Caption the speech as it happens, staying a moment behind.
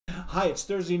Hi, it's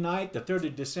Thursday night, the 3rd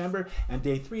of December, and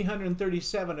day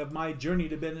 337 of my journey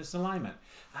to business alignment.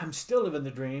 I'm still living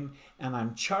the dream, and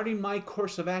I'm charting my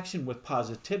course of action with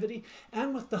positivity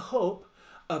and with the hope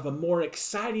of a more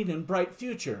exciting and bright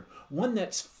future, one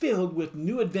that's filled with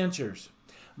new adventures.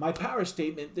 My power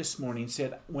statement this morning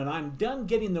said, when I'm done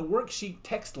getting the worksheet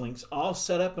text links all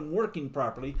set up and working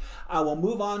properly, I will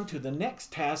move on to the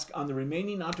next task on the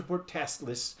remaining Ontraport task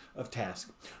list of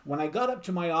tasks. When I got up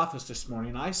to my office this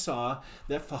morning, I saw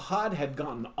that Fahad had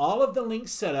gotten all of the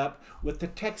links set up with the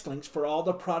text links for all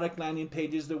the product landing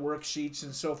pages, the worksheets,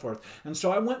 and so forth. And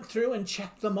so I went through and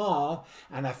checked them all,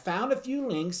 and I found a few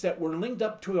links that were linked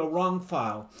up to a wrong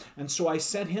file. And so I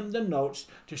sent him the notes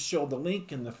to show the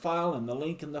link in the file and the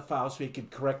link in the file so he could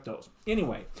correct those.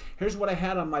 Anyway, here's what I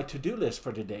had on my to-do list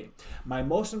for today. My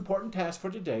most important task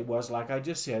for today was, like I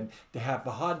just said, to have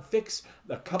Fahad fix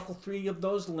a couple, 3 of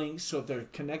those links so they're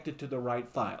connected to the right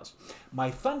files. My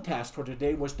fun task for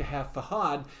today was to have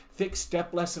Fahad fix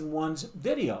Step Lesson 1's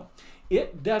video.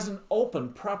 It doesn't open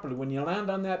properly. When you land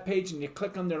on that page and you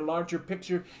click on their larger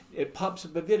picture, it pops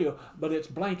up a video, but it's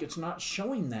blank. It's not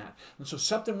showing that. And so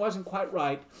something wasn't quite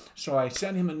right, so I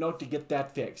sent him a note to get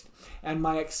that fixed. And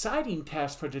my exciting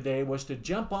task for today was to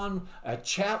jump on a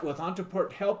chat with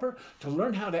Ontraport Helper to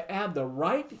learn how to add the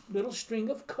right little string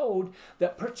of code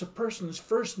that puts a person's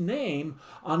first name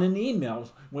on an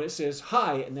email when it says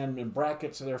hi and then in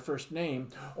brackets their first name,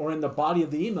 or in the body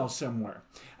of the email somewhere.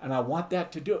 And I want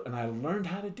that to do it, and I learned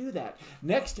how to do that.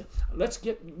 Next, let's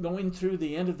get going through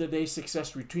the end of the day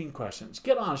success routine questions.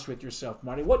 Get honest with yourself,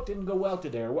 Marty. What didn't go well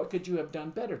today, or what could you have done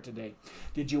better today?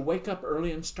 Did you wake up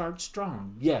early and start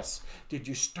strong? Yes. Did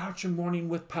you start your morning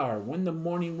with power? When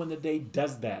the day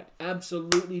does that?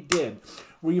 Absolutely did.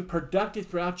 Were you productive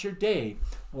throughout your day?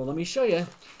 Well, let me show you.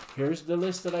 Here's the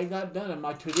list that I got done in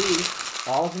my to-dos.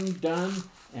 All of them done.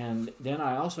 And then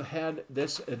I also had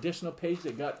this additional page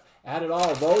that got added all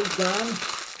of those done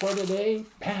for the day.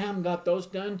 Bam, got those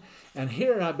done. And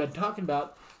here I've been talking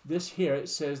about this here. It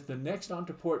says the next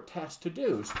Ontraport task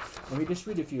to-dos. Let me just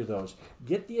read a few of those.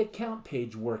 Get the account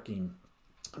page working.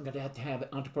 I'm going to have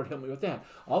Ontraport help me with that.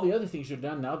 All the other things are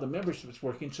done now. The membership's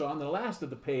working. So on the last of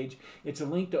the page, it's a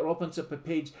link that opens up a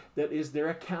page that is their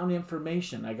account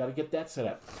information. I got to get that set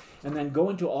up. And then go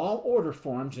into all order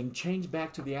forms and change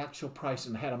back to the actual price.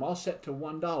 And I had them all set to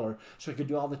 $1 so I could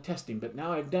do all the testing. But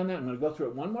now I've done that. I'm going to go through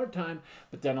it one more time,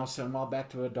 but then I'll send them all back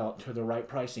to the right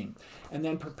pricing. And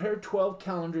then prepare 12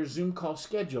 calendar Zoom call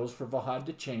schedules for Fahad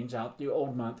to change out the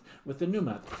old month with the new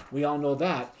month. We all know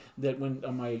that when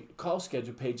on my call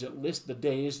schedule page, it lists the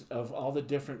days of all the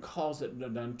different calls that are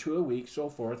done, 2 a week, so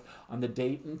forth, on the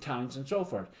date and times and so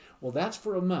forth. Well, that's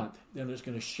for a month. Then it's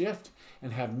going to shift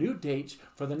and have new dates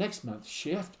for the next month.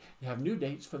 Shift and have new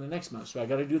dates for the next month. So I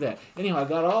got to do that. Anyhow, I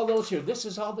got all those here. This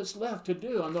is all that's left to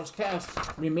do on those tasks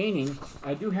remaining.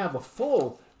 I do have a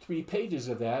full 3 pages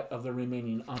of that, of the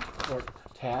remaining Ontraport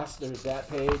tasks. There's that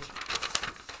page.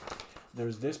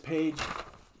 There's this page.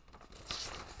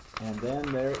 And then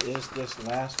there is this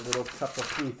last little couple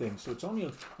 3 things. So it's only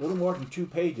a little more than 2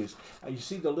 pages. You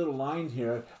see the little line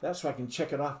here. That's so I can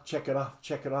check it off, check it off,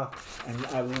 check it off. And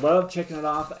I love checking it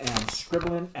off and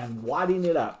scribbling and wadding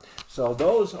it up. So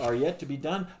those are yet to be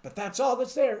done, but that's all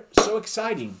that's there. So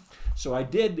exciting. So I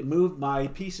did move my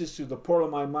pieces through the portal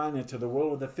of my mind into the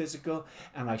world of the physical,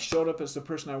 and I showed up as the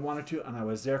person I wanted to, and I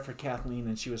was there for Kathleen,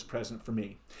 and she was present for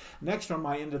me. Next are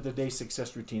my end of the day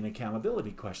success routine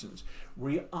accountability questions. Were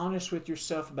you honest with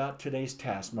yourself about today's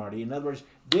task, Marty? In other words,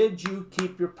 did you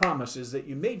keep your promises that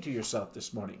you made to yourself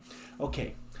this morning?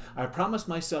 Okay. I promised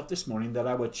myself this morning that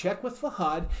I would check with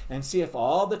Fahad and see if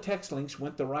all the text links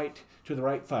went to the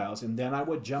right files, and then I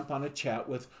would jump on a chat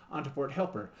with Ontraport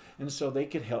Helper, and so they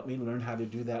could help me learn how to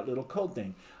do that little code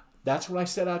thing. That's what I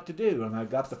set out to do, and I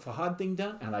got the Fahad thing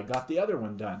done, and I got the other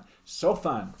one done. So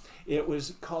fun. It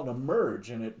was called a merge,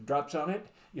 and it drops on it.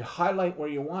 You highlight where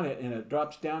you want it, and it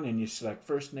drops down, and you select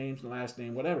first names, last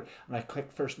name, whatever, and I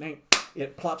click first name.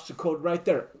 It plops the code right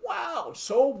there. Wow,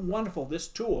 so wonderful, this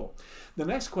tool. The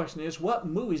next question is, what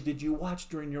movies did you watch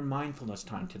during your mindfulness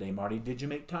time today, Marty? Did you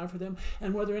make time for them?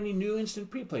 And were there any new instant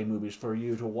preplay movies for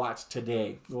you to watch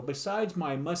today? Well, besides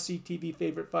my must-see TV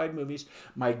favorite 5 movies,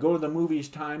 my go-to-the-movies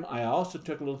time, I also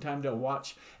took a little time to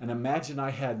watch and imagine I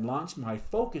had launched my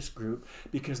focus group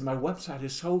because my website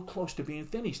is so close to being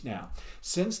finished now.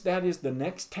 Since that is the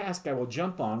next task I will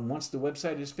jump on once the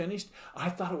website is finished, I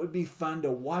thought it would be fun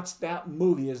to watch that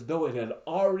movie as though it had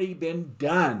already been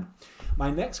done. My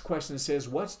next question says,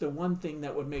 what's the one thing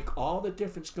that would make all the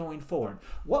difference going forward?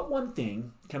 What one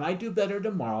thing Can I do better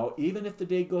tomorrow? Even if the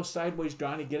day goes sideways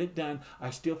trying to get it done,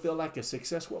 I still feel like a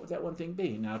success. What would that one thing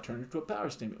be? Now turn it to a power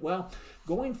statement. Well,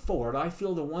 going forward, I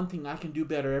feel the one thing I can do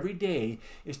better every day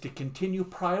is to continue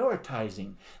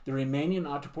prioritizing the remaining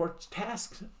Ontraport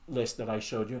task list that I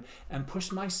showed you and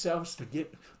push myself to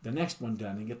get the next one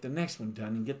done and get the next one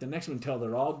done and get the next one until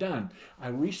they're all done. I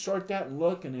resort that and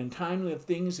look, and in time of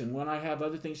things and when I have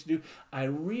other things to do, I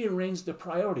rearrange the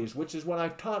priorities, which is what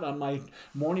I've taught on my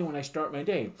morning when I start my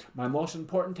day. My most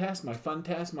important task, my fun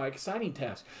task, my exciting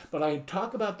task. But I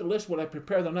talk about the list, what I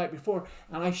prepare the night before,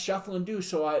 and I shuffle and do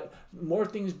so more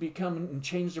things become and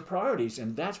change the priorities.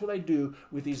 And that's what I do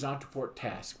with these Ontraport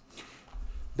tasks.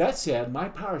 That said, my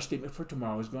power statement for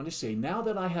tomorrow is going to say, now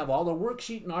that I have all the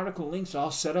worksheet and article links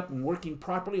all set up and working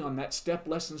properly on that step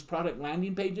lessons product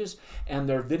landing pages and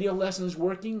their video lessons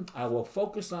working, I will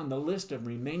focus on the list of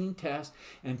remaining tasks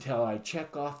until I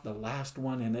check off the last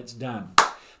one and it's done.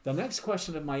 The next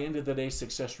question of my end of the day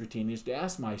success routine is to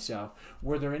ask myself,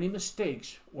 were there any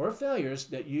mistakes or failures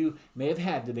that you may have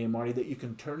had today, Marty, that you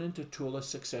can turn into a tool of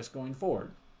success going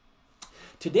forward?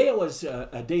 Today was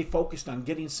a day focused on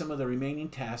getting some of the remaining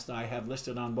tasks that I have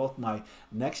listed on both my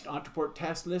next Ontraport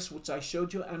task list, which I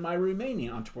showed you, and my remaining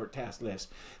Ontraport task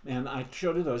list. And I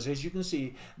showed you those. As you can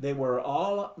see, they were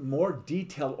all more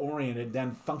detail-oriented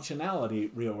than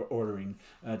functionality reordering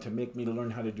to make me learn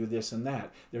how to do this and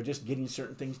that. They're just getting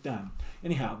certain things done.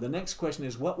 Anyhow, the next question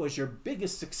is, what was your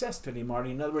biggest success today, Marty?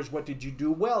 In other words, what did you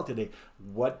do well today?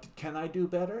 What can I do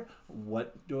better?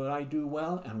 What do I do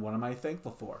well? And what am I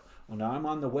thankful for? Well, now I'm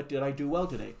on the what did I do well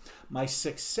today. My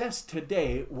success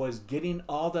today was getting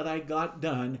all that I got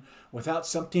done without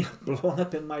something blowing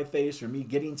up in my face or me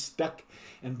getting stuck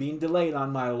and being delayed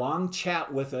on my long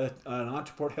chat with an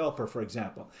Ontraport helper, for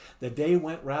example. The day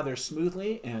went rather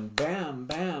smoothly and bam,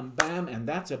 bam, bam, and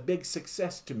that's a big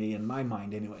success to me in my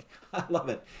mind anyway. I love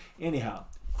it. Anyhow.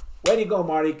 Way to go,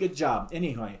 Marty. Good job.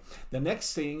 Anyway, the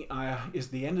next thing is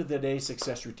the end of the day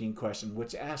success routine question,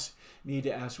 which asks me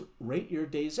to rate your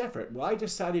day's effort. Well, I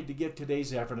decided to give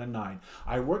today's effort a 9.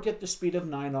 I worked at the speed of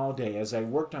 9 all day as I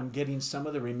worked on getting some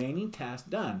of the remaining tasks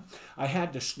done. I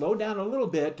had to slow down a little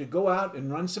bit to go out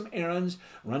and run some errands,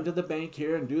 run to the bank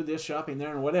here and do this shopping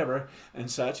there and whatever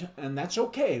and such, and that's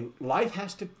okay. Life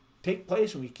has to take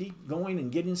place and we keep going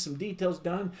and getting some details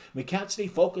done. We can't stay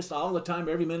focused all the time,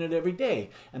 every minute, every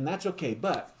day, and that's okay.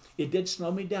 But it did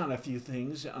slow me down a few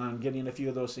things on getting a few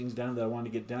of those things done that I wanted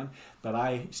to get done, but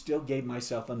I still gave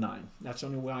myself a 9. That's the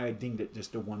only way I dinged it,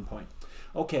 just a 1 point.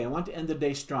 Okay, I want to end the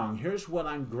day strong. Here's what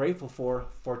I'm grateful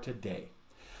for today.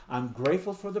 I'm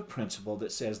grateful for the principle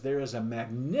that says there is a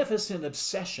magnificent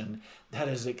obsession that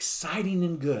is exciting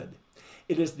and good.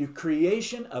 It is the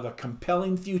creation of a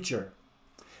compelling future.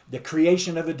 The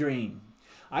creation of a dream.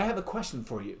 I have a question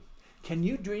for you. Can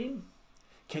you dream?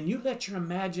 Can you let your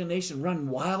imagination run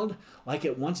wild like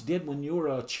it once did when you were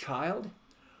a child?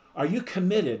 Are you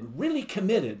committed, really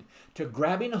committed, to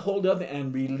grabbing a hold of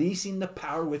and releasing the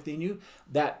power within you,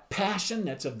 that passion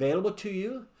that's available to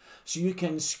you, so you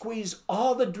can squeeze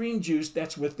all the dream juice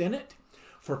that's within it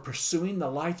for pursuing the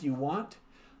life you want,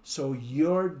 so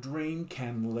your dream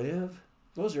can live?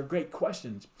 Those are great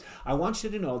questions. I want you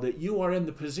to know that you are in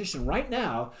the position right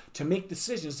now to make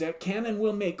decisions that can and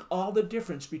will make all the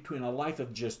difference between a life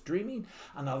of just dreaming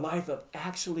and a life of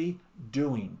actually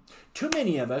doing. Too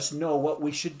many of us know what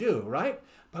we should do, right?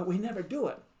 But we never do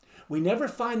it. We never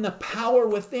find the power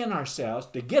within ourselves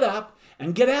to get up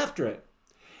and get after it.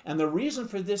 And the reason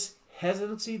for this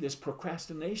hesitancy, this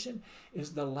procrastination,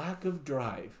 is the lack of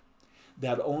drive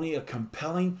that only a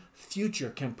compelling future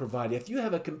can provide. If you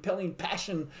have a compelling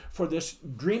passion for this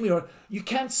dream, you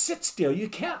can't sit still, you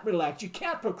can't relax, you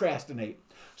can't procrastinate.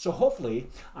 So hopefully,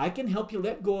 I can help you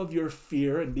let go of your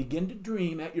fear and begin to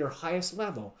dream at your highest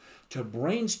level, to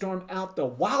brainstorm out the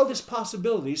wildest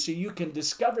possibilities so you can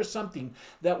discover something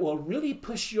that will really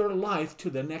push your life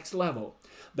to the next level.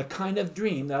 The kind of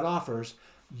dream that offers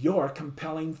your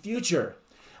compelling future.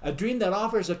 A dream that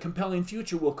offers a compelling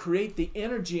future will create the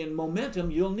energy and momentum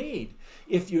you'll need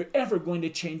if you're ever going to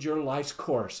change your life's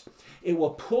course. It will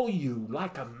pull you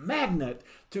like a magnet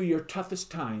through your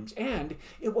toughest times, and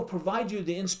it will provide you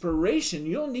the inspiration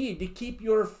you'll need to keep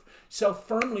yourself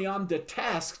firmly on the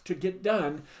task to get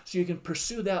done so you can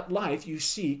pursue that life you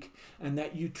seek and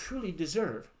that you truly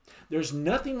deserve. There's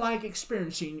nothing like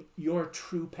experiencing your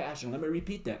true passion. Let me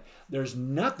repeat that. There's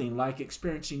nothing like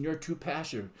experiencing your true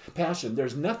passion.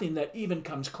 There's nothing that even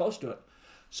comes close to it.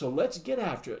 So let's get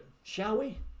after it, shall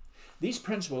we? These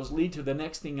principles lead to the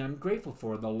next thing I'm grateful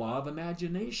for, the law of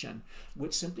imagination,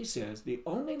 which simply says the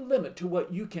only limit to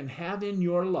what you can have in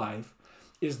your life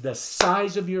is the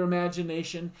size of your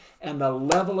imagination and the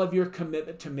level of your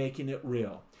commitment to making it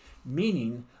real.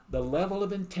 Meaning the level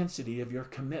of intensity of your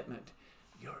commitment,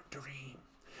 your dream.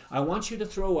 I want you to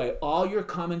throw away all your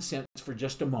common sense for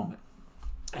just a moment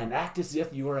and act as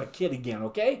if you are a kid again,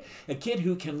 okay? A kid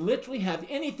who can literally have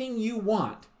anything you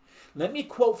want. Let me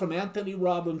quote from Anthony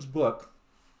Robbins' book,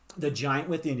 The Giant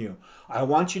Within You. I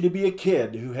want you to be a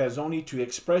kid who has only to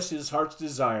express his heart's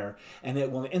desire and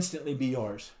it will instantly be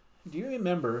yours. Do you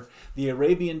remember the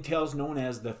Arabian tales known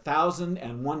as the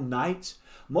 1001 Nights?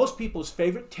 Most people's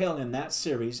favorite tale in that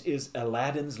series is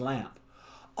Aladdin's lamp.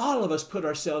 All of us put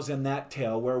ourselves in that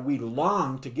tale where we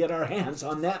long to get our hands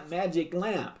on that magic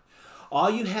lamp. All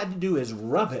you had to do is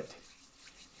rub it,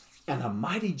 and a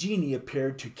mighty genie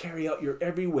appeared to carry out your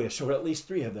every wish, or at least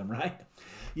 3 of them, right?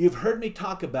 You've heard me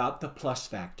talk about the plus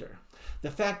factor. The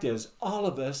fact is, all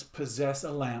of us possess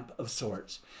a lamp of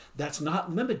sorts. That's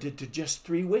not limited to just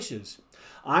 3 wishes.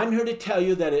 I'm here to tell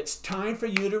you that it's time for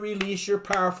you to release your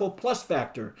powerful plus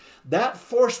factor, that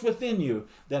force within you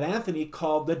that Anthony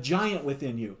called the giant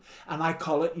within you, and I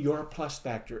call it your plus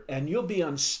factor. And you'll be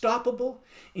unstoppable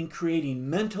in creating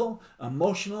mental,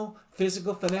 emotional,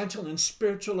 physical, financial, and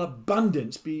spiritual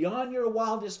abundance beyond your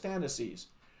wildest fantasies.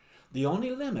 The only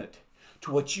limit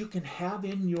to what you can have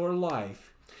in your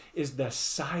life is the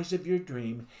size of your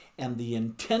dream and the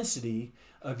intensity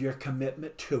of your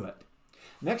commitment to it.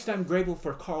 Next, I'm grateful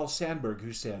for Carl Sandburg,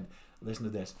 who said, listen to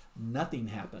this, nothing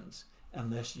happens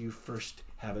unless you first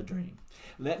have a dream.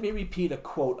 Let me repeat a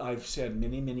quote I've said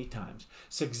many, many times.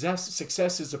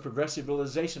 Success is a progressive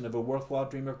realization of a worthwhile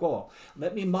dream or goal.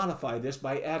 Let me modify this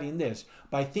by adding this.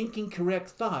 By thinking correct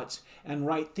thoughts and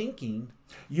right thinking,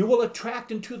 you will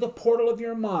attract into the portal of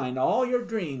your mind all your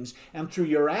dreams, and through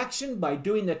your action, by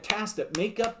doing the tasks that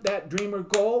make up that dream or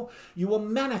goal, you will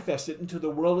manifest it into the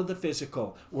world of the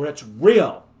physical, where it's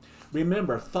real.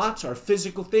 Remember, thoughts are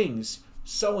physical things,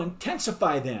 so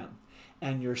intensify them,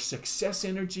 and your success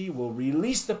energy will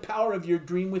release the power of your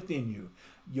dream within you,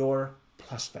 your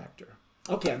plus factor.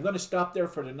 Okay, I'm going to stop there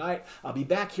for tonight. I'll be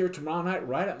back here tomorrow night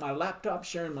right at my laptop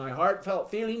sharing my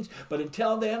heartfelt feelings. But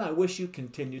until then, I wish you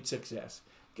continued success.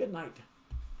 Good night.